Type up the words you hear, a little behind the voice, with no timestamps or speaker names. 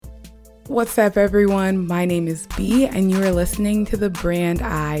What's up, everyone? My name is B, and you are listening to the Brand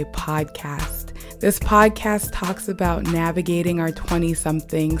I podcast. This podcast talks about navigating our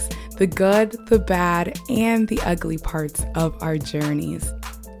 20-somethings, the good, the bad, and the ugly parts of our journeys,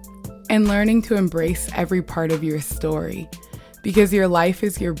 and learning to embrace every part of your story, because your life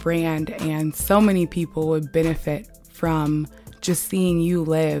is your brand, and so many people would benefit from just seeing you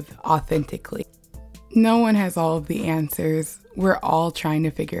live authentically. No one has all of the answers. We're all trying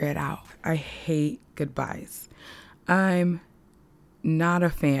to figure it out. I hate goodbyes. I'm not a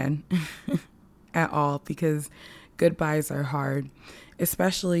fan at all because goodbyes are hard,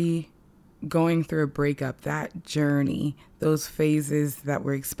 especially going through a breakup. That journey, those phases that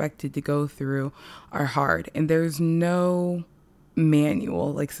we're expected to go through are hard. And there's no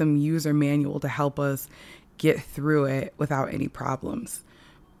manual, like some user manual to help us get through it without any problems.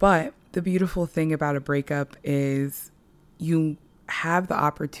 But the beautiful thing about a breakup is you have the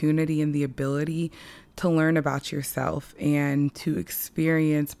opportunity and the ability to learn about yourself and to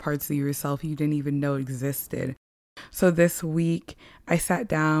experience parts of yourself you didn't even know existed. So this week, I sat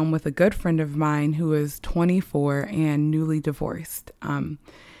down with a good friend of mine who is 24 and newly divorced.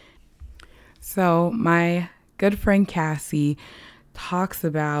 So my good friend Cassie talks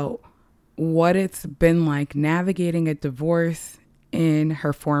about what it's been like navigating a divorce in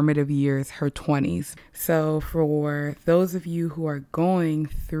her formative years, her 20s. So for those of you who are going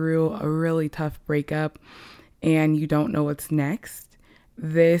through a really tough breakup and you don't know what's next,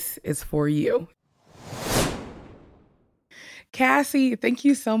 this is for you. Cassie, thank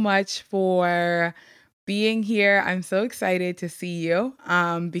you so much for being here. I'm so excited to see you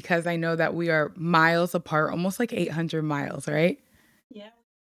because I know that we are miles apart, almost like 800 miles, right? Yeah.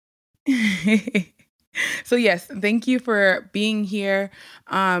 So yes, thank you for being here.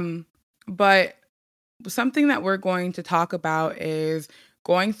 But something that we're going to talk about is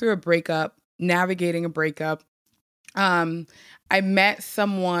going through a breakup, navigating a breakup. I met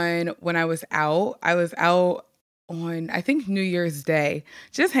someone when I was out. I was out on, I think, New Year's Day,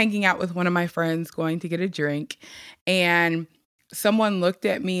 just hanging out with one of my friends, going to get a drink. And someone looked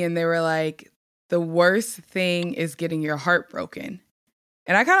at me and they were like, the worst thing is getting your heart broken.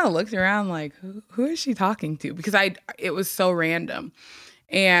 And I kind of looked around like, who is she talking to? Because it was so random.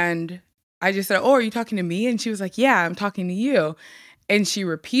 And I just said, oh, are you talking to me? And she was like, yeah, I'm talking to you. And she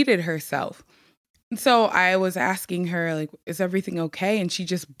repeated herself. So I was asking her, like, is everything okay? And she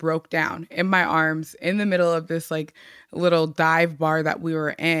just broke down in my arms in the middle of this like little dive bar that we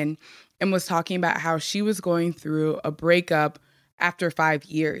were in and was talking about how she was going through a breakup after 5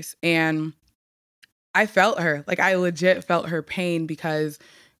 years. And I felt her. Like, I legit felt her pain because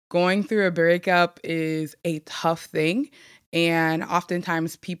going through a breakup is a tough thing. And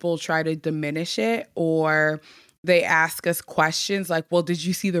oftentimes people try to diminish it, or they ask us questions like, well, did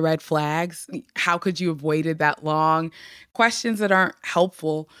you see the red flags? How could you have waited that long? Questions that aren't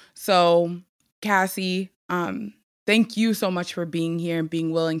helpful. So, Cassie, thank you so much for being here and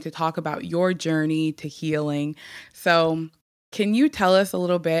being willing to talk about your journey to healing. So, can you tell us a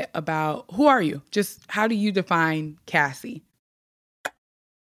little bit about who are you? Just how do you define Cassie?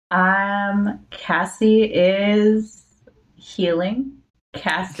 Cassie is healing.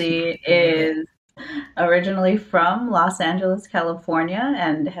 Cassie Love it. is originally from Los Angeles, California,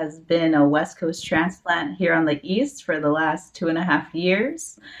 and has been a West Coast transplant here on the East for the last 2.5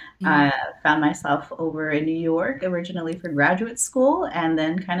 years. Mm. I found myself over in New York originally for graduate school and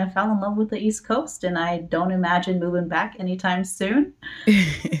then kind of fell in love with the East Coast, and I don't imagine moving back anytime soon.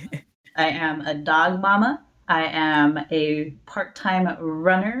 I am a dog mama. I am a part-time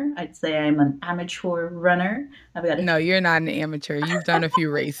runner. I'd say I'm an amateur runner. I've got a No, you're not an amateur. You've done a few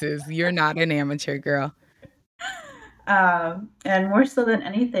races. You're not an amateur, girl. and more so than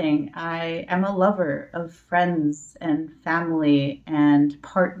anything, I am a lover of friends and family and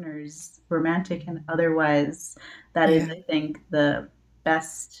partners, romantic and otherwise. That is, Yeah. I think, the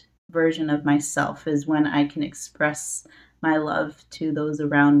best version of myself is when I can express my love to those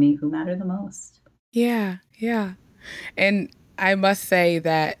around me who matter the most. Yeah. Yeah. And I must say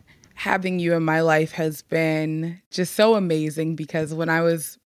that having you in my life has been just so amazing because when I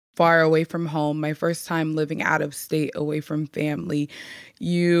was far away from home, my first time living out of state away from family,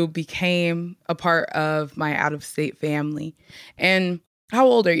 you became a part of my out of state family. And how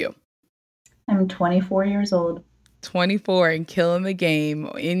old are you? I'm 24 years old. 24 and killing the game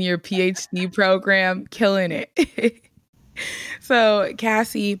in your PhD program, killing it. So,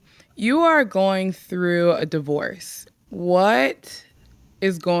 Cassie, you are going through a divorce. What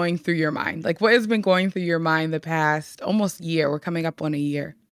is going through your mind? Like, what has been going through your mind the past almost year? We're coming up on a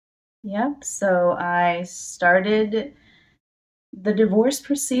year. Yep. So I started The divorce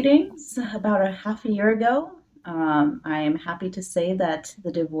proceedings about a half a year ago. I am happy to say that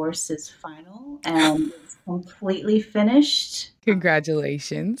the divorce is final and it's completely finished.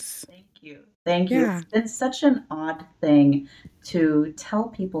 Congratulations. Thank you. Thank you. Yeah. It's been such an odd thing to tell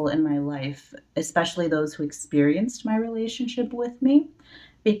people in my life, especially those who experienced my relationship with me,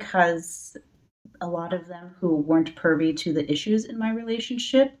 because a lot of them who weren't privy to the issues in my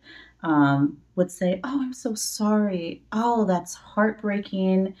relationship would say, "Oh, I'm so sorry. Oh, that's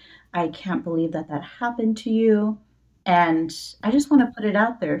heartbreaking. I can't believe that that happened to you." And I just want to put it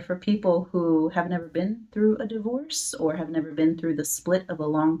out there for people who have never been through a divorce or have never been through the split of a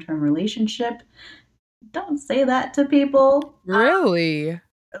long term relationship. Don't say that to people. Really?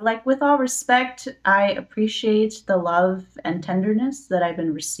 Like, with all respect, I appreciate the love and tenderness that I've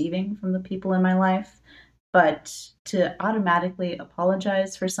been receiving from the people in my life, but to automatically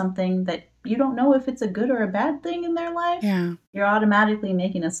apologize for something that you don't know if it's a good or a bad thing in their life, Yeah. you're automatically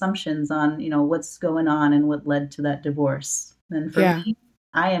making assumptions on, what's going on and what led to that divorce. And for Yeah. me,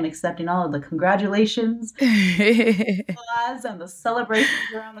 I am accepting all of the congratulations applause and the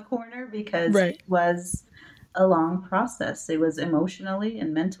celebrations around the corner because Right. it was a long process. It was emotionally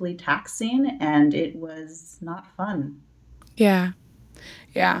and mentally taxing, and it was not fun. Yeah.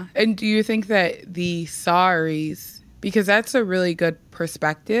 Yeah. And do you think that the sorries, because that's a really good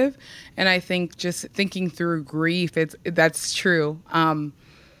perspective, and I think just thinking through grief, it's that's true.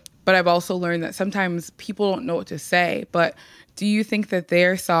 But I've also learned that sometimes people don't know what to say. But do you think that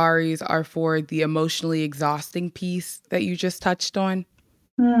their sorries are for the emotionally exhausting piece that you just touched on?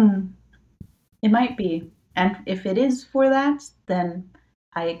 Hmm, it might be. And if it is for that, then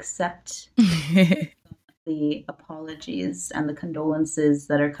I accept the apologies and the condolences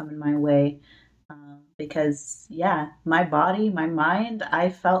that are coming my way. Because, yeah, my body, my mind, I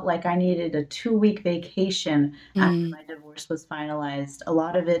felt like I needed a 2-week vacation after Mm, my divorce was finalized. A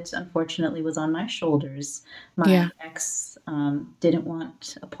lot of it, unfortunately, was on my shoulders. My yeah. ex didn't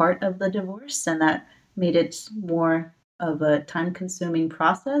want a part of the divorce, and that made it more of a time consuming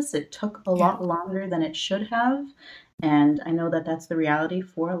process. It took a Yeah. lot longer than it should have. And I know that that's the reality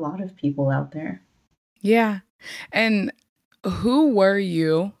for a lot of people out there. Yeah. And who were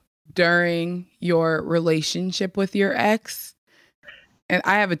you during your relationship with your ex? And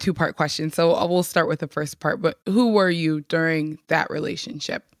I have a two-part question, so we'll start with the first part. But who were you during that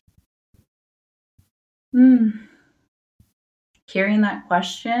relationship? Mm. Hearing that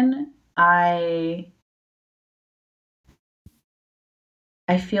question, I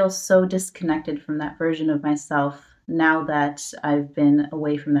feel so disconnected from that version of myself now that I've been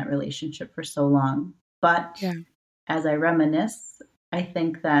away from that relationship for so long. But Yeah. as I reminisce, I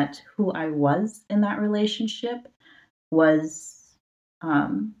think that who I was in that relationship was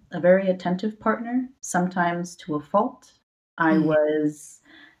a very attentive partner, sometimes to a fault. I Mm. was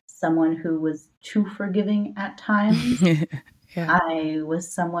someone who was too forgiving at times. Yeah. I was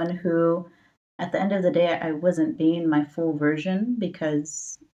someone who, at the end of the day, I wasn't being my full version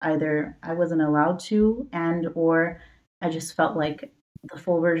because either I wasn't allowed to and or I just felt like the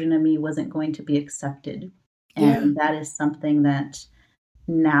full version of me wasn't going to be accepted. Yeah. And that is something that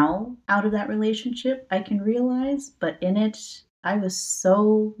now out of that relationship I can realize, but in it I was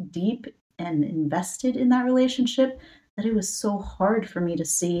so deep and invested in that relationship that it was so hard for me to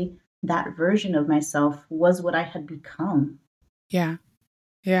see that version of myself was what I had become. Yeah.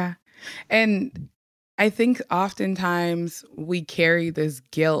 Yeah. And I think oftentimes we carry this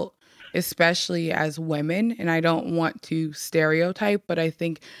guilt, especially as women. And I don't want to stereotype, but I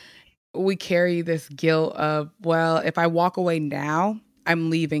think we carry this guilt of, well, if I walk away now,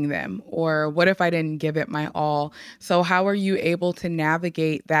 I'm leaving them. Or what if I didn't give it my all? So, how are you able to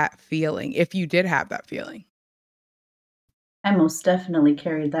navigate that feeling if you did have that feeling? I most definitely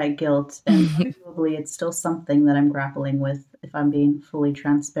carried that guilt, and arguably it's still something that I'm grappling with if I'm being fully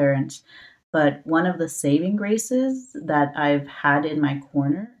transparent. But one of the saving graces that I've had in my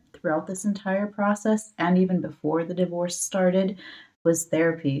corner throughout this entire process and even before the divorce started was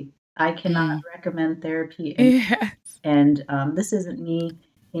therapy. I cannot Mm. recommend therapy enough. Yes. And this isn't me,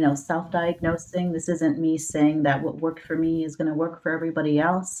 self diagnosing. This isn't me saying that what worked for me is going to work for everybody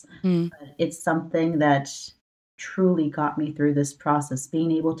else. Mm. It's something that truly got me through this process,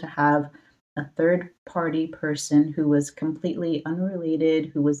 being able to have a third party person who was completely unrelated,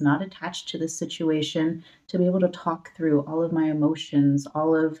 who was not attached to the situation, to be able to talk through all of my emotions,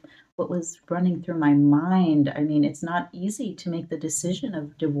 all of what was running through my mind. I mean, it's not easy to make the decision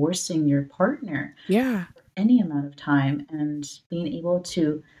of divorcing your partner Yeah. any amount of time, and being able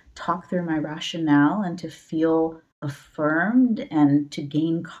to talk through my rationale and to feel affirmed and to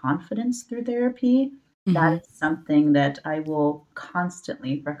gain confidence through therapy. That Mhm. is something that I will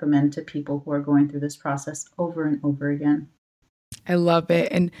constantly recommend to people who are going through this process over and over again. I love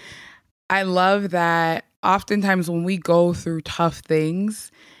it, and I love that oftentimes when we go through tough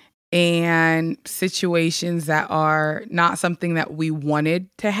things and situations that are not something that we wanted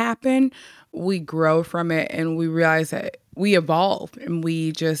to happen, we grow from it and we realize that we evolve and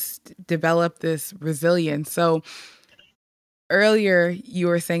we just develop this resilience. So, earlier you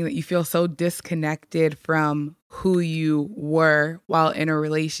were saying that you feel so disconnected from who you were while in a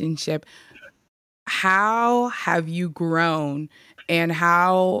relationship. How have you grown, and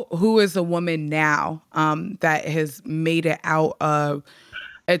who is a woman now that has made it out of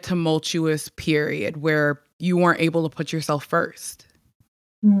a tumultuous period where you weren't able to put yourself first?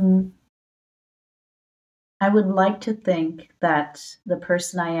 Mm. I would like to think that the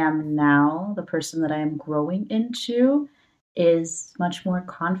person I am now, the person that I am growing into, is much more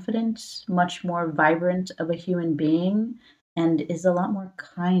confident, much more vibrant of a human being, and is a lot more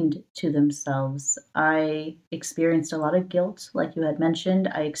kind to themselves. I experienced a lot of guilt, like you had mentioned.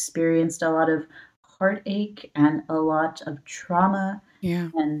 I experienced a lot of heartache and a lot of trauma Yeah.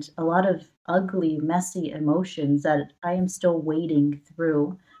 and a lot of ugly, messy emotions that I am still wading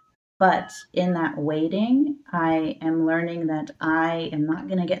through. But in that waiting, I am learning that I am not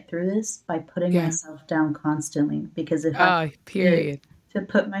gonna get through this by putting Yeah. myself down constantly, because if I Oh, continue period. to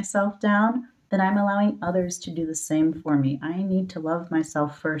put myself down, then I'm allowing others to do the same for me. I need to love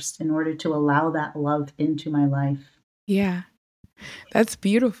myself first in order to allow that love into my life. Yeah. That's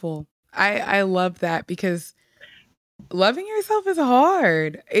beautiful. I love that because loving yourself is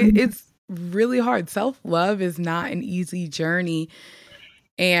hard. Mhm. It's really hard. Self-love is not an easy journey,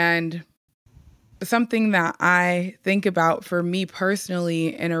 and something that I think about for me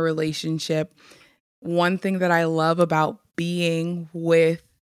personally in a relationship, one thing that I love about being with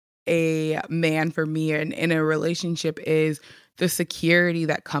a man for me and in a relationship is the security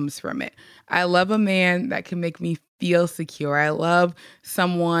that comes from it. I love a man that can make me feel secure. I love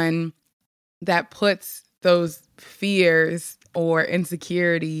someone that puts those fears or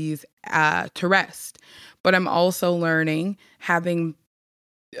insecurities to rest. But I'm learning how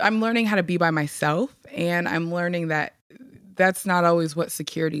to be by myself, and I'm learning that that's not always what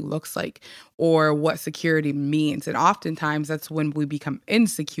security looks like or what security means. And oftentimes that's when we become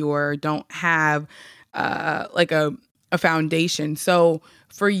insecure, don't have like a foundation. So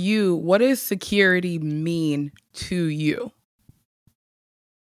for you, what does security mean to you?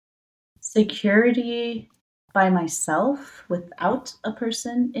 Security by myself without a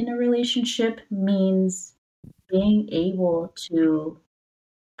person in a relationship means being able to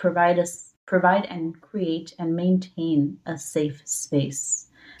provide and create and maintain a safe space.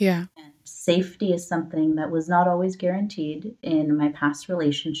 Yeah. And safety is something that was not always guaranteed in my past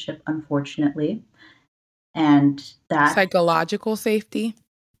relationship, unfortunately. And that Psychological safety?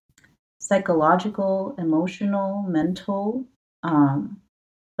 psychological, emotional, mental, um,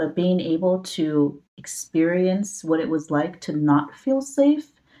 but being able to experience what it was like to not feel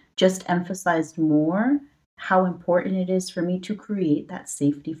safe just emphasized more how important it is for me to create that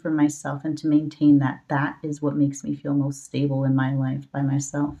safety for myself and to maintain that. That is what makes me feel most stable in my life by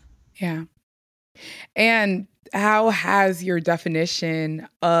myself. Yeah. And how has your definition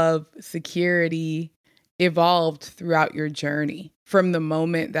of security evolved throughout your journey from the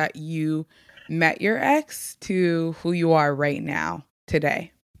moment that you met your ex to who you are right now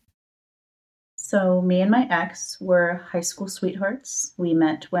today? So, me and my ex were high school sweethearts. We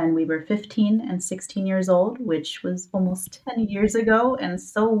met when we were 15 and 16 years old, which was almost 10 years ago, and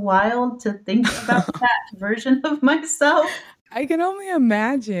so wild to think about that version of myself. I can only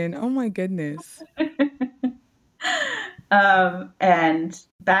imagine. Oh my goodness. And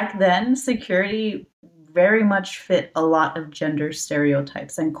back then, security very much fit a lot of gender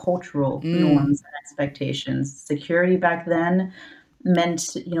stereotypes and cultural Mm, norms and expectations. Security back then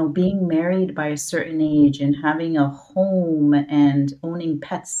meant, being married by a certain age and having a home and owning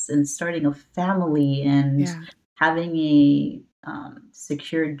pets and starting a family and yeah. having a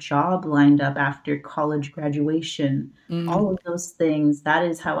secure job lined up after college graduation. Mm, All of those things, that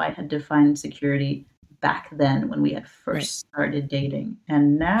is how I had defined security back then when we had right. first started dating.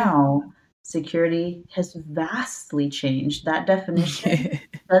 And Yeah. now security has vastly changed. That definition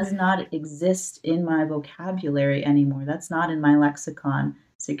does not exist in my vocabulary anymore. That's not in my lexicon.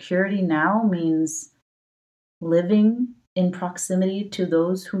 Security now means living in proximity to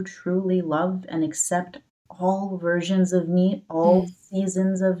those who truly love and accept all versions of me, all Mm,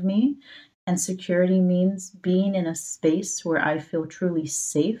 seasons of me. And security means being in a space where I feel truly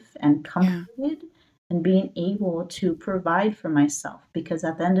safe and yeah. comforted and being able to provide for myself. Because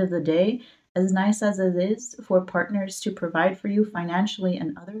at the end of the day, as nice as it is for partners to provide for you financially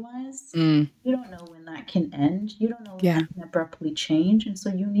and otherwise, Mm, you don't know when that can end. You don't know when that yeah. can abruptly change. And so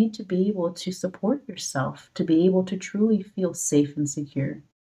you need to be able to support yourself to be able to truly feel safe and secure.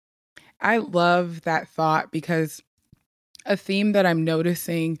 I love that thought because a theme that I'm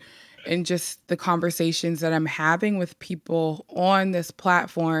noticing in just the conversations that I'm having with people on this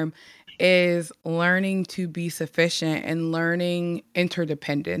platform is learning to be sufficient and learning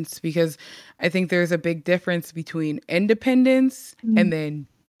interdependence because I think there's a big difference between independence Mm. and then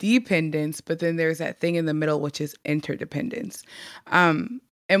dependence, but then there's that thing in the middle, which is interdependence. And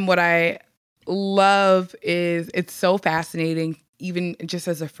what I love is it's so fascinating, even just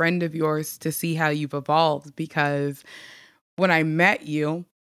as a friend of yours, to see how you've evolved because when I met you,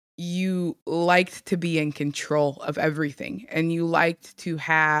 you liked to be in control of everything and you liked to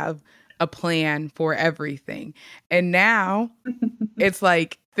have a plan for everything. And now it's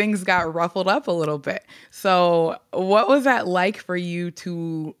like things got ruffled up a little bit. So, what was that like for you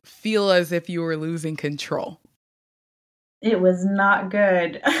to feel as if you were losing control? It was not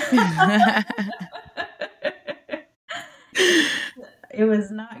good. It it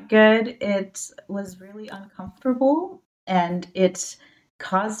was not good. It was really uncomfortable, and it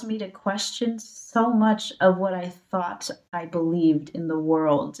caused me to question so much of what I thought I believed in the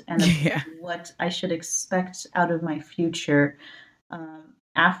world and of Yeah. what I should expect out of my future.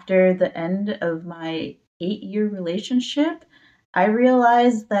 After the end of my 8-year relationship, I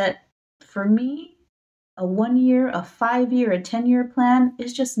realized that for me, a 1 year, a 5-year, a 10-year plan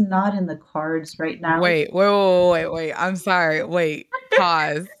is just not in the cards right now. Wait. I'm sorry. Wait.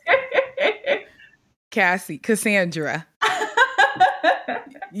 Pause. Cassie, Cassandra.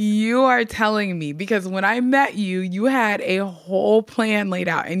 You are telling me because when I met you, you had a whole plan laid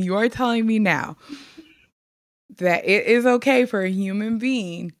out, and you are telling me now that it is okay for a human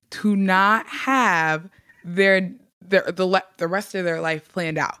being to not have the rest of their life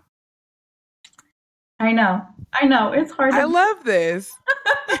planned out. I know, it's hard I to love this.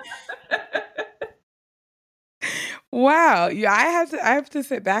 Wow. Yeah, I have to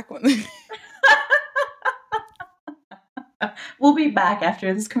sit back on we'll be back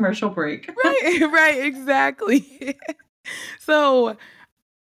after this commercial break. right, exactly. So,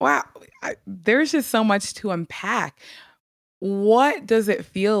 wow, there's just so much to unpack. What does it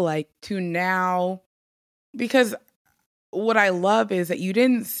feel like to now because what I love is that you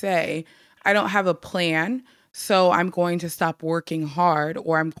didn't say, I don't have a plan, so I'm going to stop working hard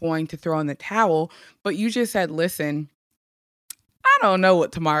or I'm going to throw in the towel. But you just said, listen, I don't know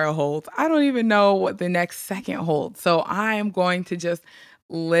what tomorrow holds. I don't even know what the next second holds. So I am going to just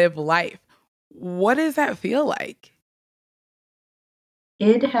live life. What does that feel like?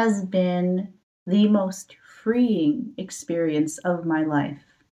 It has been the most freeing experience of my life.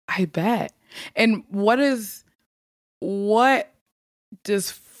 I bet. And what does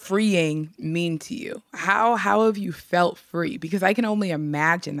freeing mean to you? How have you felt free? Because I can only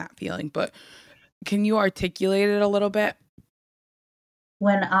imagine that feeling, but can you articulate it a little bit?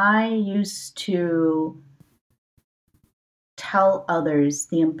 When I used to tell others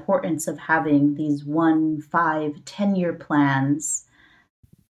the importance of having these 1, 5, 10-year plans,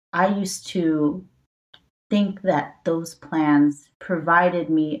 I used to think that those plans provided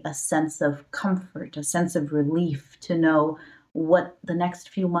me a sense of comfort, a sense of relief to know what the next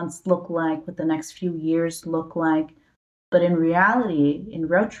few months look like, what the next few years look like. But in reality, in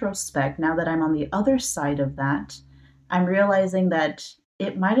retrospect, now that I'm on the other side of that, I'm realizing that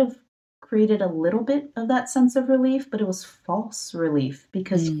it might have created a little bit of that sense of relief, but it was false relief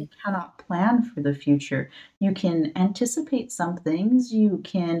because you Mm, cannot plan for the future. You can anticipate some things, you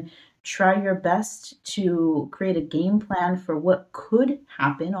can try your best to create a game plan for what could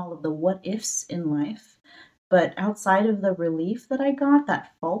happen, all of the what ifs in life. But outside of the relief that I got,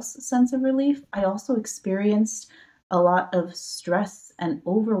 that false sense of relief, I also experienced a lot of stress and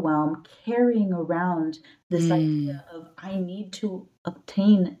overwhelm carrying around this idea mm, of I need to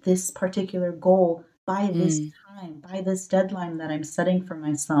obtain this particular goal by this mm. time, by this deadline that I'm setting for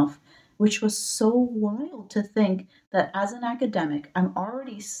myself, which was so wild to think that as an academic, I'm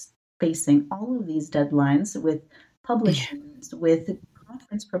already facing all of these deadlines with Yeah. publishings, with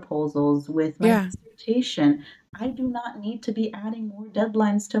conference proposals, with my Yeah, dissertation. I do not need to be adding more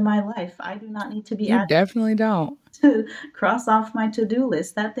deadlines to my life. I do not need to be you adding definitely don't. to cross off my to-do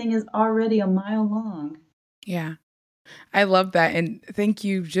list. That thing is already a mile long. Yeah. I love that, and thank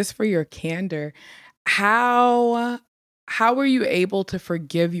you just for your candor. How how were you able to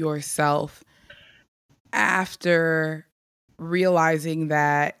forgive yourself after realizing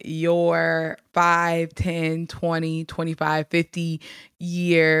that your 5, 10, 20, 25, 50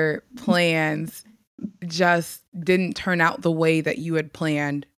 year plans just didn't turn out the way that you had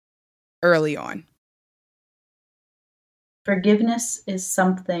planned early on? Forgiveness is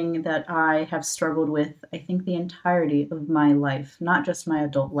something that I have struggled with, I think, the entirety of my life, not just my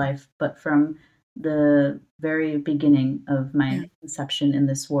adult life, but from the very beginning of my Yeah. conception in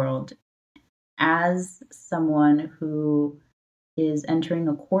this world. As someone who is entering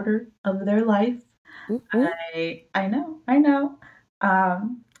a quarter of their life, Ooh, ooh. I know.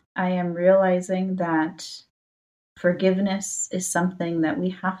 I am realizing that forgiveness is something that we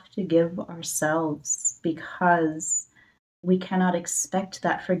have to give ourselves because we cannot expect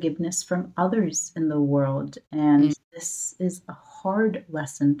that forgiveness from others in the world. Mm, And this is a hard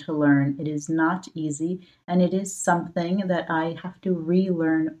lesson to learn. It is not easy. And it is something that I have to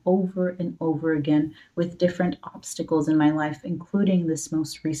relearn over and over again with different obstacles in my life, including this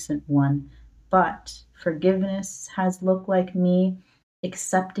most recent one. But forgiveness has looked like me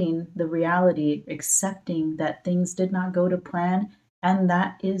accepting the reality, accepting that things did not go to plan, and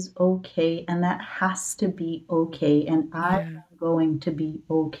that is okay, and that has to be okay, and I yeah. am going to be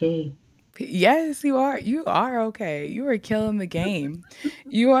okay. Yes, you are. You are okay. You are killing the game.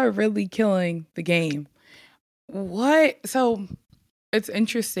 You are really killing the game. What? So it's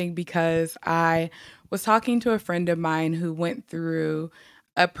interesting because I was talking to a friend of mine who went through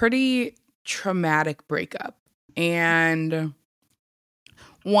a pretty traumatic breakup. And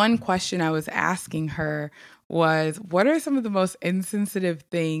one question I was asking her was, what are some of the most insensitive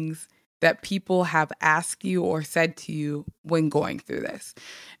things that people have asked you or said to you when going through this?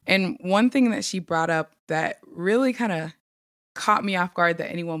 And one thing that she brought up that really kind of caught me off guard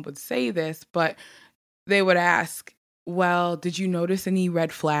that anyone would say this, but they would ask, well, did you notice any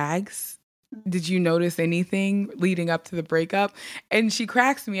red flags? Did you notice anything leading up to the breakup? And she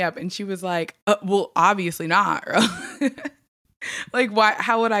cracks me up and she was like, well, obviously not. Like, why?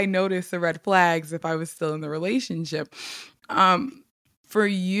 How would I notice the red flags if I was still in the relationship? Um, for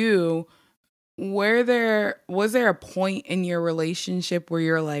you, was there a point in your relationship where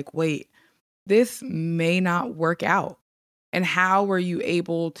you're like, wait, this may not work out? And how were you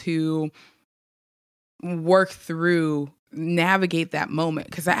able to work through, navigate that moment?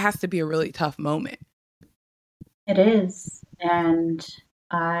 Because that has to be a really tough moment. It is, and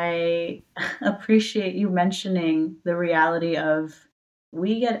I appreciate you mentioning the reality of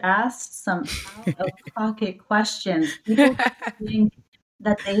we get asked some out of pocket questions. People think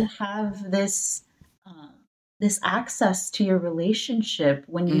that they have um, this access to your relationship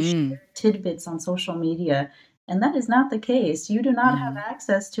when you Mm, share tidbits on social media, and that is not the case. You do not have mm,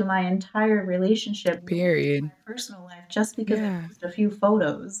 access to my entire relationship, nor to period. my personal life, just because I Yeah. post a few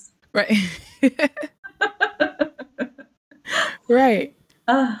photos. Right. Right.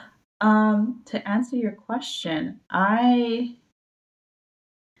 Uh, to answer your question, can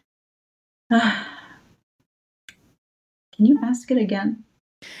you ask it again?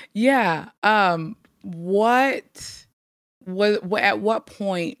 Yeah. At what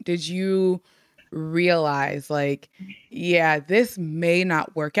point did you realize, like, yeah, this may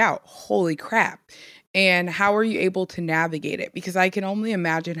not work out? Holy crap. And how are you able to navigate it? Because I can only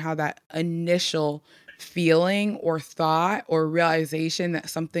imagine how that initial feeling or thought or realization that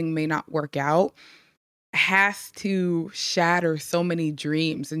something may not work out has to shatter so many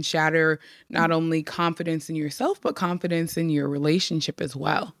dreams and shatter not only confidence in yourself, but confidence in your relationship as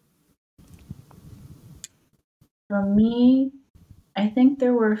well. For me, I think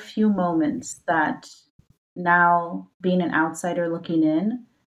there were a few moments that now being an outsider looking in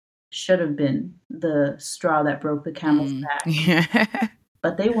should have been the straw that broke the camel's Mm. back, Yeah.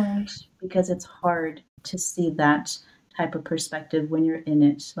 but they weren't because it's hard to see that type of perspective when you're in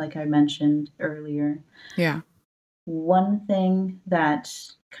it, like I mentioned earlier. Yeah. One thing that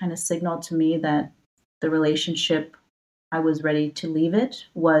kind of signaled to me that the relationship I was ready to leave it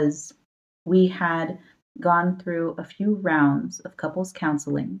was we had gone through a few rounds of couples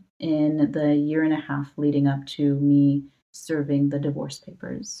counseling in the year and a half leading up to me serving the divorce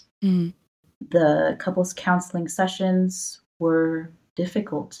papers. Mhm. The couples counseling sessions were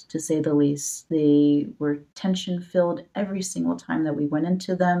difficult to say the least. They were tension filled every single time that we went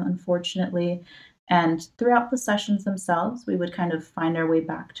into them, unfortunately. And throughout the sessions themselves, we would kind of find our way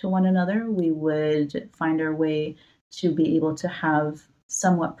back to one another. We would find our way to be able to have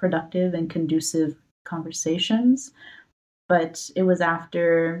somewhat productive and conducive conversations. But it was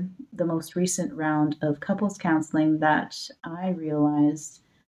after the most recent round of couples counseling that I realized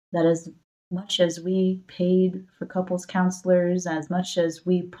that as much as we paid for couples counselors, as much as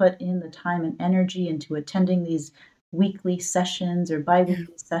we put in the time and energy into attending these weekly sessions or Yeah.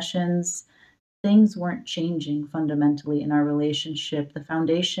 biweekly sessions, things weren't changing fundamentally in our relationship. The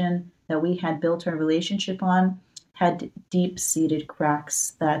foundation that we had built our relationship on had deep-seated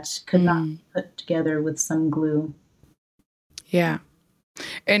cracks that could not Mm, be put together with some glue. yeah.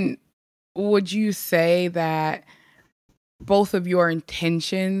 And would you say that both of your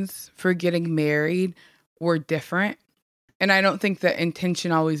intentions for getting married were different? And I don't think that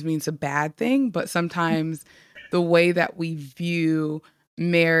intention always means a bad thing, but sometimes the way that we view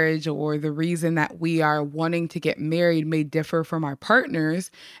marriage or the reason that we are wanting to get married may differ from our partners.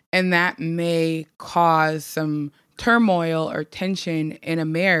 And that may cause some turmoil or tension in a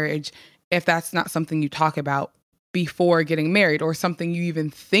marriage if that's not something you talk about before getting married or something you even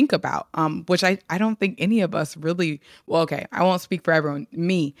think about, which I don't think any of us really, well, okay, I won't speak for everyone.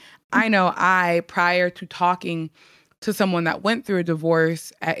 Me, I know prior to talking to someone that went through a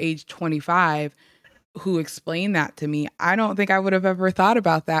divorce at age 25 who explained that to me, I don't think I would have ever thought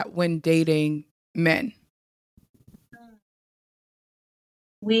about that when dating men.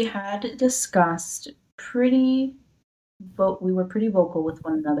 We had discussed pretty we were pretty vocal with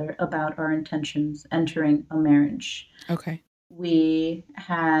one another about our intentions entering a marriage. Okay. We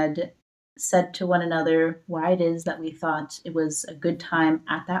had said to one another why it is that we thought it was a good time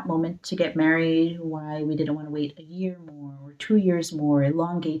at that moment to get married, why we didn't want to wait a year more or 2 years more,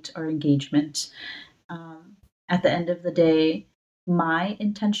 elongate our engagement. Um, at the end of the day, my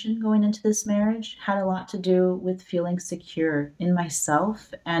intention going into this marriage had a lot to do with feeling secure in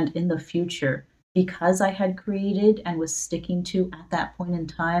myself and in the future because I had created and was sticking to at that point in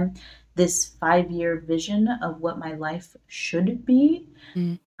time this 5 year vision of what my life should be.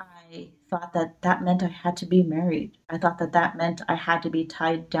 Mm, I thought that that meant I had to be married. I thought that that meant I had to be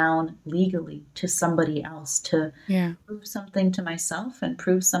tied down legally to somebody else to yeah. prove something to myself and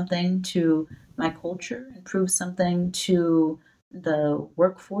prove something to my culture and prove something to the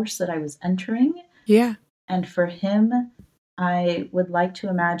workforce that I was entering. Yeah. And for him, I would like to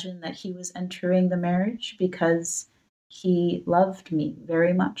imagine that he was entering the marriage because he loved me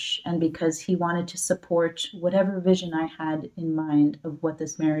very much and because he wanted to support whatever vision I had in mind of what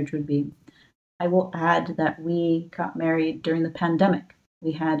this marriage would be. I will add that we got married during the pandemic.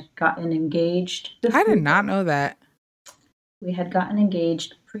 We had gotten engaged I did before. not know that. We had gotten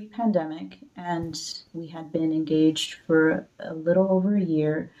engaged pre-pandemic, and we had been engaged for a little over a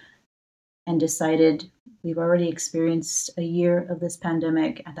year and decided we've already experienced a year of this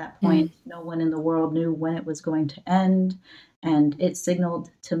pandemic. At that point, Mm, no one in the world knew when it was going to end. And it signaled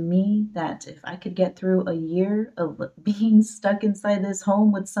to me that if I could get through a year of being stuck inside this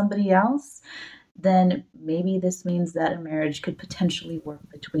home with somebody else, then maybe this means that a marriage could potentially work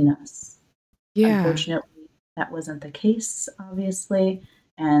between us. yeah. Unfortunately, that wasn't the case, obviously,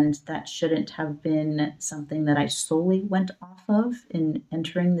 and that shouldn't have been something that I solely went off of in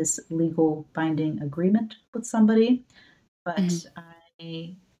entering this legal binding agreement with somebody. Mhm. But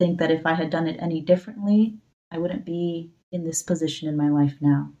I think that if I had done it any differently, I wouldn't be in this position in my life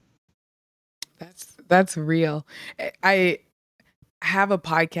now. That's real. I have a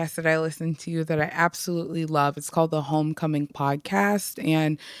podcast that I listen to that I absolutely love. It's called the Homecoming Podcast,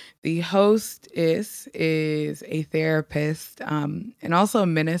 and the host is a therapist, and also a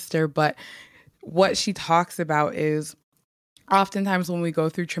minister. But what she talks about is oftentimes when we go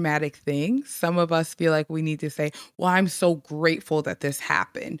through traumatic things, some of us feel like we need to say, "Well, I'm so grateful that this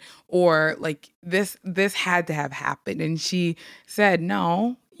happened," or like this had to have happened. And she said,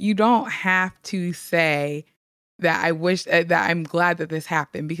 "No, you don't have to say that I wish that I'm glad that this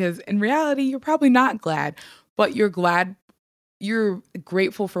happened because in reality, you're probably not glad, but you're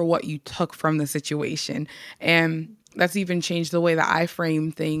grateful for what you took from the situation. And that's even changed the way that I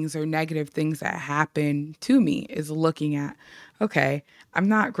frame things or negative things that happen to me is looking at, okay, I'm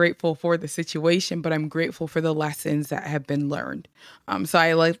not grateful for the situation, but I'm grateful for the lessons that have been learned. So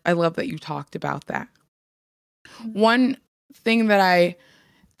I love that you talked about that. One thing that I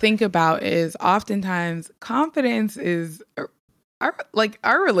think about is oftentimes confidence is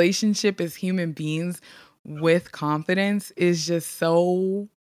our relationship as human beings with confidence is just so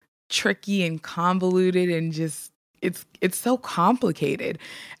tricky and convoluted and just it's so complicated.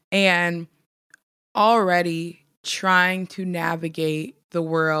 And already trying to navigate the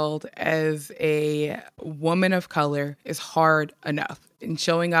world as a woman of color is hard enough. And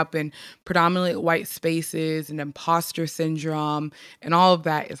showing up in predominantly white spaces and imposter syndrome and all of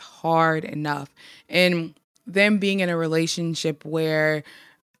that is hard enough. And then being in a relationship where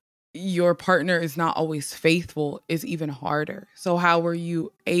your partner is not always faithful is even harder. So, how were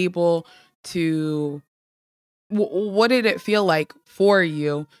you able to what did it feel like for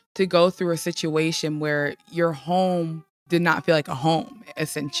you to go through a situation where your home did not feel like a home,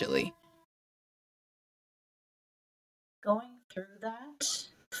 essentially? Going through that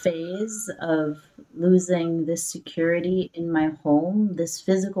phase of losing this security in my home, this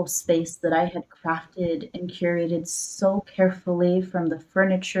physical space that I had crafted and curated so carefully, from the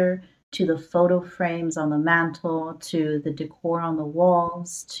furniture to the photo frames on the mantle to the decor on the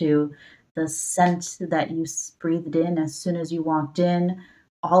walls to the scent that you breathed in as soon as you walked in,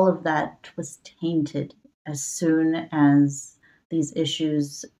 all of that was tainted as soon as these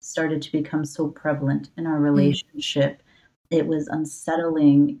issues started to become so prevalent in our Mm, relationship. It was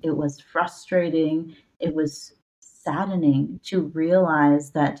unsettling, it was frustrating, it was saddening to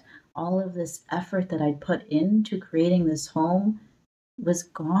realize that all of this effort that I'd put into creating this home was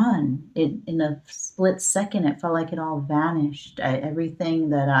gone. In a split second, it felt like it all vanished. Everything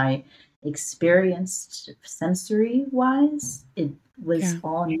that I experienced sensory-wise, it was yeah.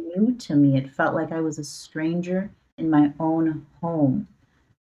 all new to me. It felt like I was a stranger in my own home.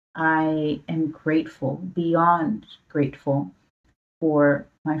 I am grateful, beyond grateful, for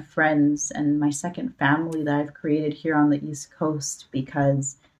my friends and my second family that I've created here on the East Coast,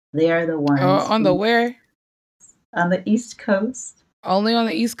 because they are the ones On the who, where? on the East Coast, Only on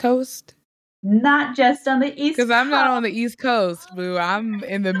the East Coast? not just on the Because East I'm not Coast, on the East Coast, boo. I'm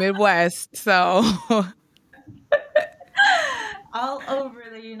in the Midwest. So, all over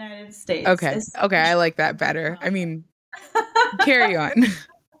the United States. okay. Okay. I like that better. I mean, carry on.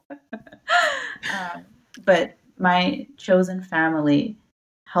 um, but my chosen family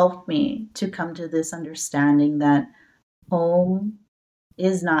helped me to come to this understanding that home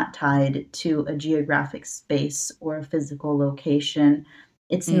is not tied to a geographic space or a physical location.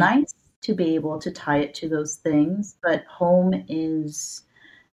 It's Mm, nice to be able to tie it to those things, but home is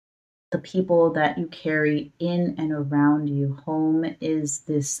the people that you carry in and around you. Home is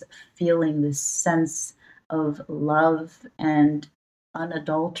this feeling, this sense of love and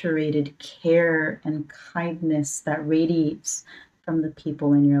unadulterated care and kindness that radiates from the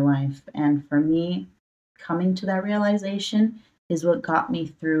people in your life. And for me, coming to that realization is what got me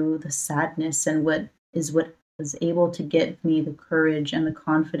through the sadness, and what was able to give me the courage and the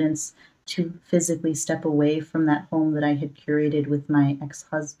confidence to physically step away from that home that I had curated with my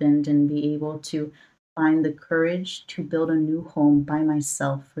ex-husband and be able to find the courage to build a new home by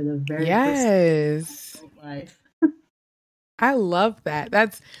myself for the very first time yes. in my life. I love that.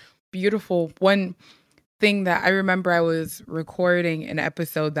 That's beautiful. One thing that I remember, I was recording an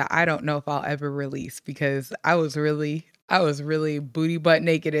episode that I don't know if I'll ever release because I was really booty butt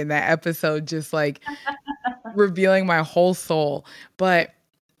naked in that episode, just like revealing my whole soul. But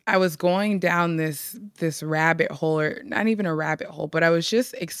I was going down this rabbit hole, or not even a rabbit hole, but I was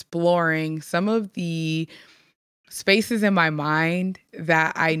just exploring some of the spaces in my mind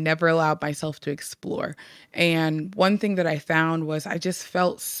that I never allowed myself to explore. And one thing that I found was I just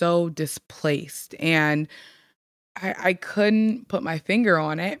felt so displaced, and I couldn't put my finger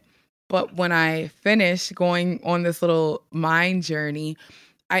on it. But when I finished going on this little mind journey,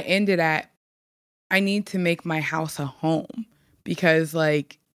 I ended at, I need to make my house a home, because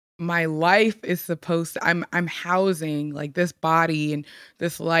like my life is supposed to, I'm housing like this body, and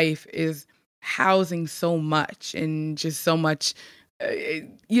this life is housing so much, and just so much,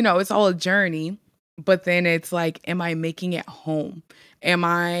 it's all a journey. But then it's like, am I making it home? Am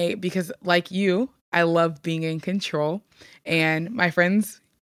I, because like you, I love being in control, and my friends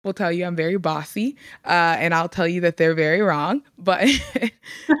will tell you I'm very bossy, and I'll tell you that they're very wrong, but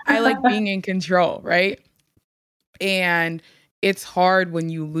I like being in control, right? And it's hard when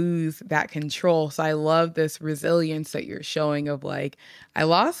you lose that control. So I love this resilience that you're showing of like, I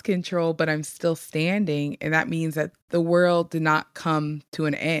lost control, but I'm still standing. And that means that the world did not come to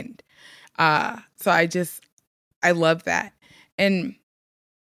an end. So I love that. And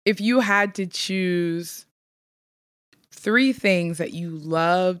if you had to choose three things that you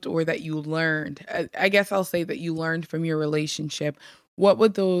loved or that you learned, I guess I'll say that you learned from your relationship, what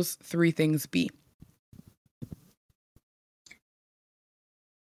would those three things be?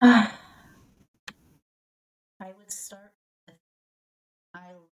 I would start with,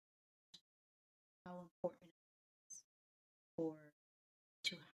 I love how important it is for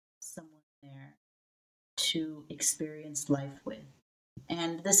to have someone there to experience life with.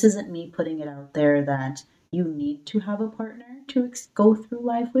 And this isn't me putting it out there that you need to have a partner to go through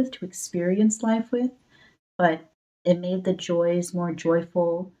life with, to experience life with, but it made the joys more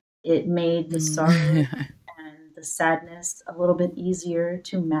joyful. It made the sorrows Mm. and the sadness a little bit easier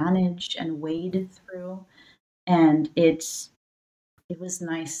to manage and wade through. And it was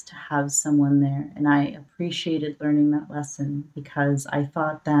nice to have someone there, and I appreciated learning that lesson because I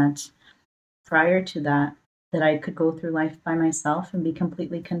thought that prior to that, that I could go through life by myself and be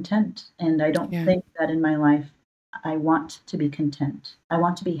completely content, and I don't Yeah. think that in my life I want to be content. I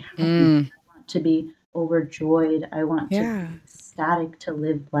want to be happy. Mm, I want to be overjoyed. I want to be yeah. ecstatic to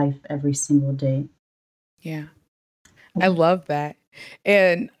live life every single day. Yeah. I love that.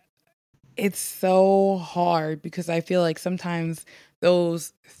 And it's so hard because I feel like sometimes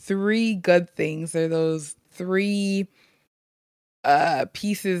those 3 good things or those 3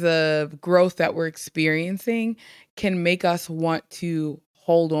 pieces of growth that we're experiencing can make us want to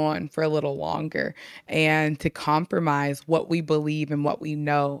hold on for a little longer and to compromise what we believe and what we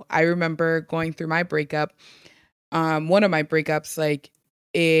know. I remember going through my breakup, one of my breakups, like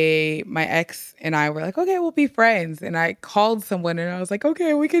my ex and I were like, okay, we'll be friends. And I called someone and I was like,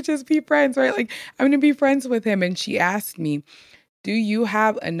 okay, we could just be friends, right? Like, I'm gonna be friends with him. And she asked me, do you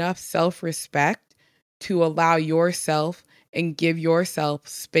have enough self respect to allow yourself and give yourself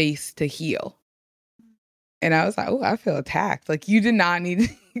space to heal? And I was like, oh, I feel attacked. Like, you did not need,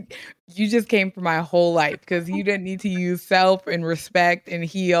 you just came for my whole life because you didn't need to use self and respect and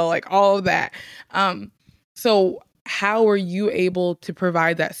heal, like all of that. Um, so, how are you able to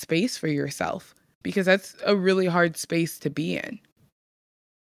provide that space for yourself? Because that's a really hard space to be in.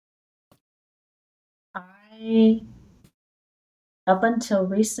 I Up until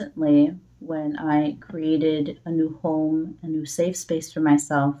recently, when I created a new home, a new safe space for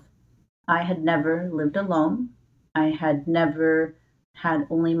myself, I had never lived alone. I had never had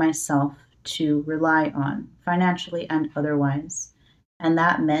only myself to rely on, financially and otherwise. And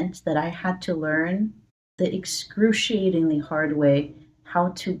that meant that I had to learn the excruciatingly hard way how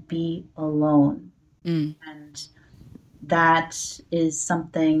to be alone. Mm, And that is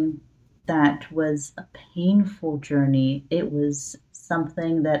something that was a painful journey. It was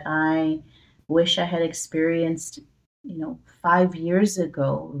something that I wish I had experienced, 5 years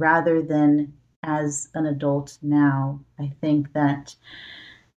ago rather than as an adult now. I think that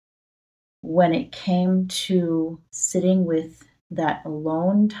when it came to sitting with that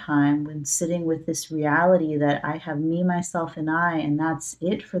alone time, when sitting with this reality that I have me, myself, and I, and that's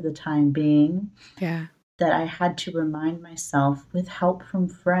it for the time being, yeah. that I had to remind myself, with help from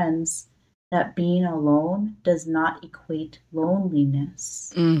friends, that being alone does not equate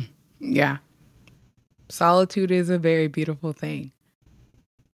loneliness. Mm, yeah. Solitude is a very beautiful thing.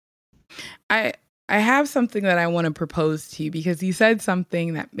 I I have something that I want to propose to you because you said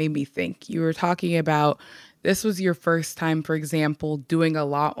something that made me think. You were talking about this was your first time, for example, doing a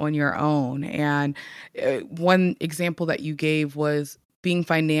lot on your own. And one example that you gave was being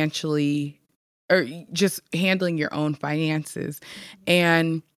financially or just handling your own finances.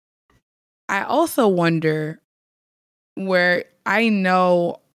 And I also wonder where I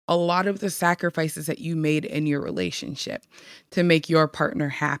know a lot of the sacrifices that you made in your relationship to make your partner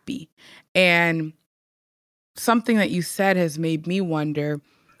happy. And something that you said has made me wonder,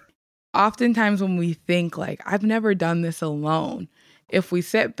 oftentimes when we think like I've never done this alone, if we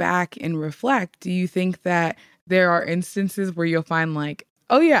sit back and reflect, do you think that there are instances where you'll find like,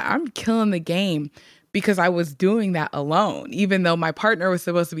 oh yeah, I'm killing the game because I was doing that alone, even though my partner was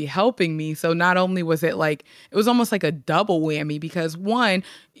supposed to be helping me. So not only was it like, it was almost like a double whammy because one,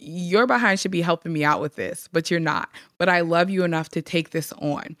 your behind should be helping me out with this, but you're not. But I love you enough to take this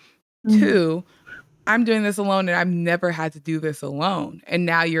on. Mhm. Two, I'm doing this alone and I've never had to do this alone. And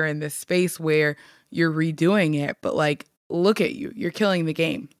now you're in this space where you're redoing it, but like look at you. You're killing the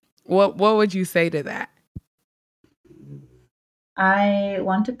game. What would you say to that? I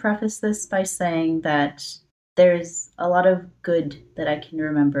want to preface this by saying that there's a lot of good that I can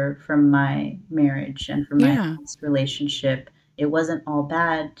remember from my marriage and from my Yeah. past relationship. It wasn't all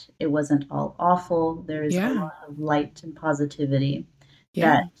bad, it wasn't all awful. There's a Yeah. lot of light and positivity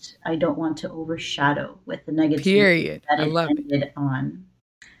that Yeah. I don't want to overshadow with the negativity Period. that I it love it. ended on.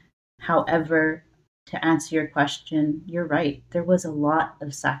 However, to answer your question, you're right. There was a lot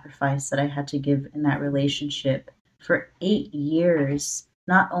of sacrifice that I had to give in that relationship. For 8 years,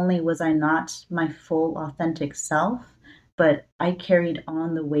 not only was I not my full, authentic self, but I carried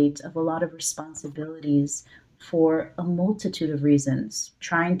on the weight of a lot of responsibilities for a multitude of reasons,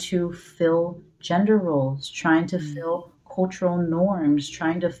 trying to fill gender roles, trying to Mm, fill cultural norms,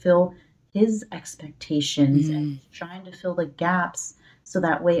 trying to fill his expectations, and mm, trying to fill the gaps so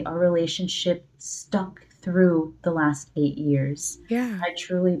that way our relationship stuck through the last 8 years. yeah. I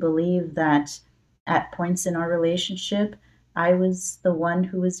truly believe that at points in our relationship, I was the one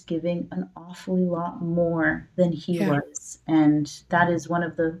who was giving an awfully lot more than he Yeah. was. And that is one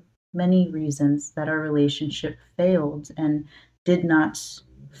of the many reasons that our relationship failed. And did not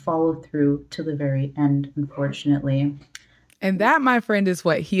follow through to the very end, unfortunately. And that, my friend, is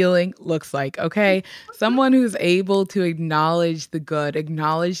what healing looks like, okay? Someone who's able to acknowledge the good,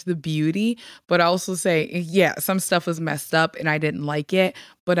 acknowledge the beauty, but also say, yeah, some stuff was messed up and I didn't like it,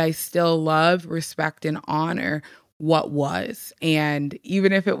 but I still love, respect, and honor what was. And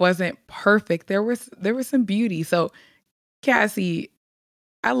even if it wasn't perfect, there was some beauty. So, Cassie,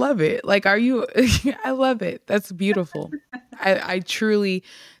 I love it. Like, are you I love it. That's beautiful. I truly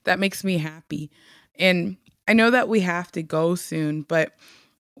that makes me happy. And I know that we have to go soon, but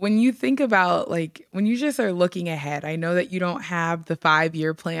when you think about like when you just are looking ahead, I know that you don't have the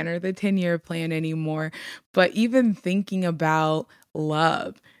 5-year plan or the 10-year plan anymore, but even thinking about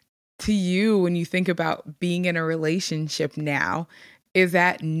love to you when you think about being in a relationship now, is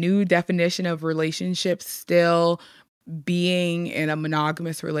that new definition of relationship still being in a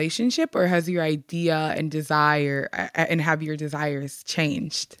monogamous relationship, or has your idea and desire and have your desires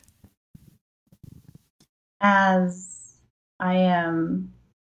changed? As I am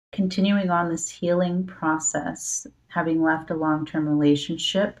continuing on this healing process, having left a long term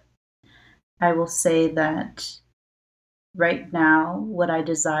relationship, I will say that right now, what I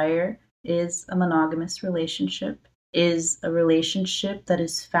desire is a monogamous relationship, is a relationship that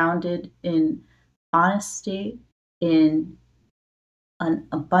is founded in honesty, in an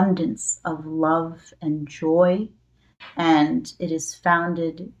abundance of love and joy, and it is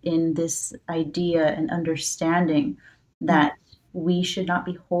founded in this idea and understanding Mm. that we should not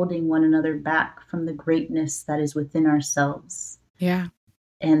be holding one another back from the greatness that is within ourselves. Yeah.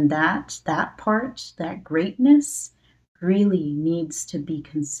 And that part, that greatness really needs to be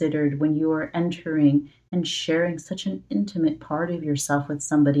considered when you are entering and sharing such an intimate part of yourself with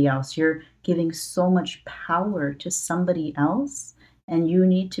somebody else. You're giving so much power to somebody else, and you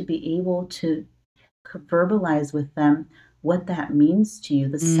need to be able to verbalize with them what that means to you,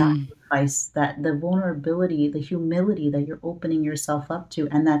 the Mm. sacrifice, that the vulnerability, the humility that you're opening yourself up to,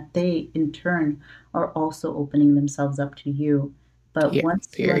 and that they in turn are also opening themselves up to you. But Yeah. once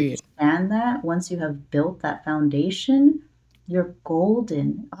you Period. understand that, once you have built that foundation, you're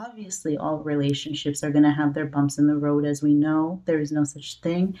golden. Obviously, all relationships are going to have their bumps in the road, as we know. There is no such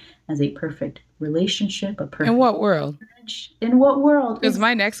thing as a perfect relationship, a In perfect what world? marriage. In what world? Because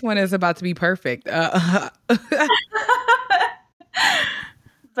my next one is about to be perfect.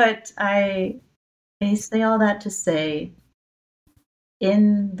 But I say all that to say,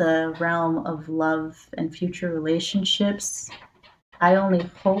 in the realm of love and future relationships, I only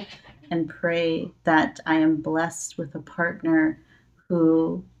hope and pray that I am blessed with a partner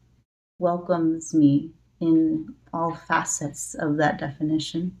who welcomes me in all facets of that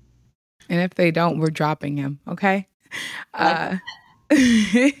definition. And if they don't, we're dropping him. Okay. Like,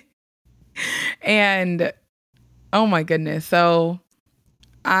 Uh, and oh my goodness. So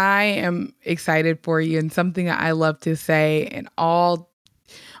I am excited for you, and something that I love to say in all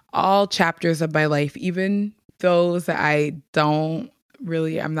chapters of my life, even those that I don't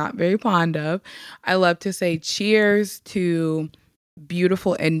really, I'm not very fond of. I love to say cheers to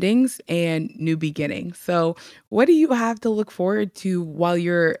beautiful endings and new beginnings. So, what do you have to look forward to while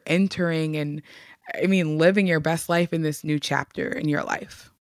you're entering and, I mean, living your best life in this new chapter in your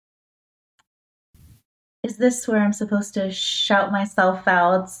life? is this where I'm supposed to shout myself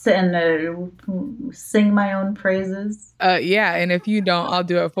out and sing my own praises? Yeah, and if you don't, I'll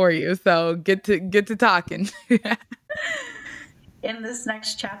do it for you. So get to talking. In this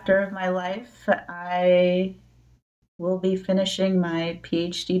next chapter of my life, I will be finishing my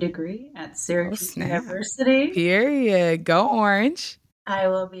PhD degree at Oh Syracuse snap! University. Period. Go Orange. I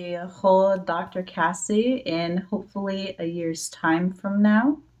will be a whole Dr. Cassie in hopefully a year's time from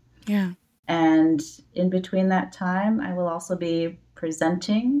now. Yeah. And in between that time, I will also be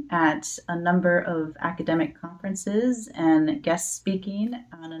presenting at a number of academic conferences and guest speaking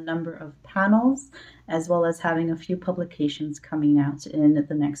on a number of panels, as well as having a few publications coming out in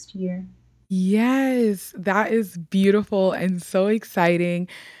the next year. Yes, that is beautiful and so exciting.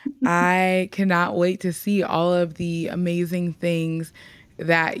 I cannot wait to see all of the amazing things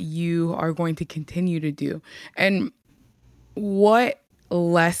that you are going to continue to do. And what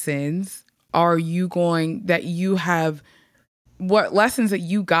lessons are you going that you have what lessons that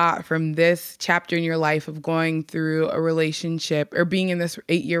you got from this chapter in your life of going through a relationship or being in this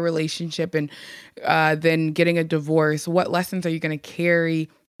 8-year relationship and then getting a divorce? What lessons are you going to carry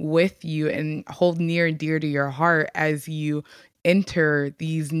with you and hold near and dear to your heart as you enter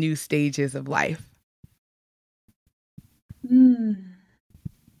these new stages of life? Mm.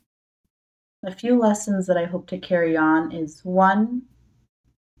 A few lessons that I hope to carry on is one,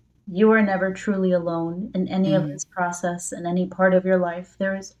 You are never truly alone in any of Mm, this process, in any part of your life.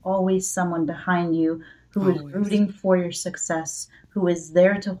 There is always someone behind you who is always. rooting for your success, who is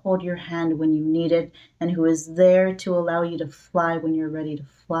there to hold your hand when you need it, and who is there to allow you to fly when you're ready to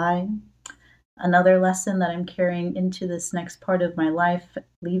fly. Another lesson that I'm carrying into this next part of my life,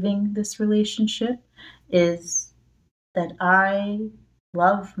 leaving this relationship, is that I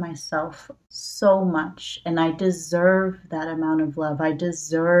love myself so much and I deserve that amount of love. I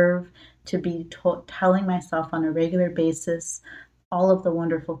deserve to be telling myself on a regular basis all of the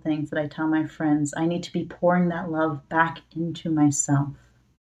wonderful things that I tell my friends. I need to be pouring that love back into myself.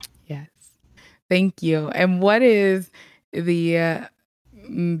 Yes. Thank you. And what is the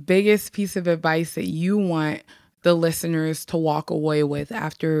biggest piece of advice that you want the listeners to walk away with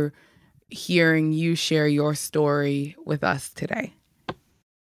after hearing you share your story with us today?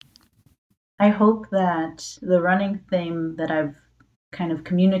 I hope that the running theme that I've kind of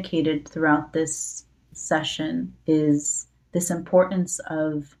communicated throughout this session is this importance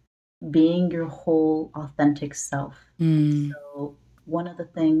of being your whole authentic self. Mm, So, one of the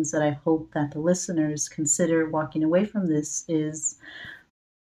things that I hope that the listeners consider walking away from this is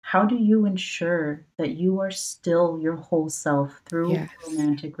how do you ensure that you are still your whole self through a yes.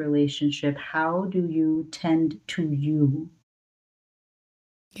 romantic relationship? How do you tend to you?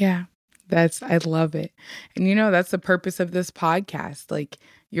 Yeah. I love it. And that's the purpose of this podcast. Like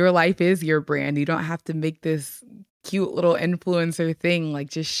your life is your brand. You don't have to make this cute little influencer thing. Like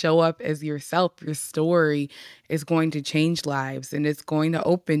just show up as yourself. Your story is going to change lives and it's going to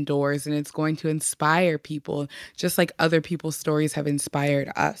open doors and it's going to inspire people, just like other people's stories have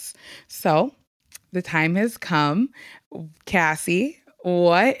inspired us. So the time has come. Cassie,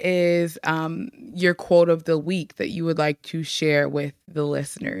 what is your quote of the week that you would like to share with the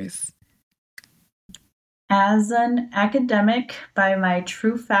listeners? As an academic, by my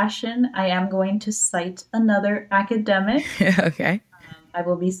true fashion, I am going to cite another academic. Okay. I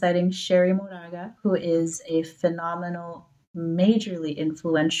will be citing Sherry Moraga, who is a phenomenal, majorly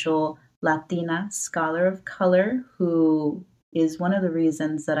influential Latina scholar of color who is one of the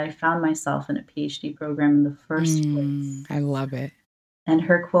reasons that I found myself in a PhD program in the first place. I love it. And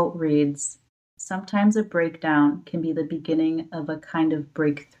her quote reads, "Sometimes a breakdown can be the beginning of a kind of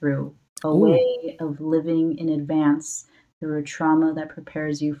breakthrough, a Ooh, way of living in advance through a trauma that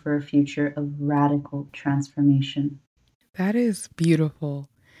prepares you for a future of radical transformation." that is beautiful.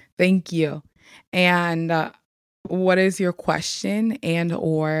 Thank you. And what is your question and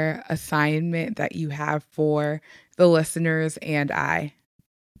or assignment that you have for the listeners and I?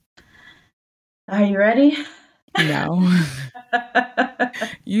 Are you ready? No.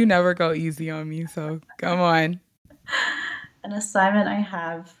 You never go easy on me, so come on. An assignment I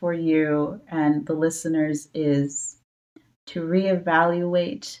have for you and the listeners is to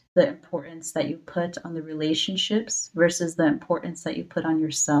reevaluate the importance that you put on the relationships versus the importance that you put on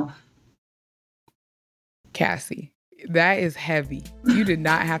yourself. Cassie, that is heavy. You did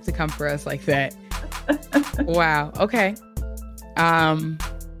not have to come for us like that. Wow. Okay. Um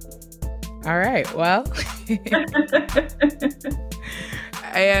all right. Well,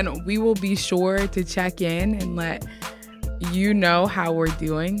 and we will be sure to check in and let you know how we're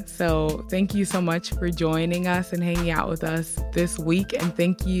doing. So, thank you so much for joining us and hanging out with us this week. And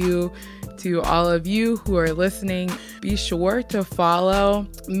thank you to all of you who are listening. Be sure to follow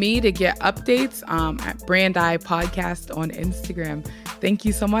me to get updates at Brand Eye Podcast on Instagram. Thank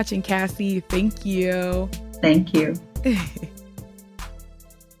you so much. And Cassie, thank you. Thank you.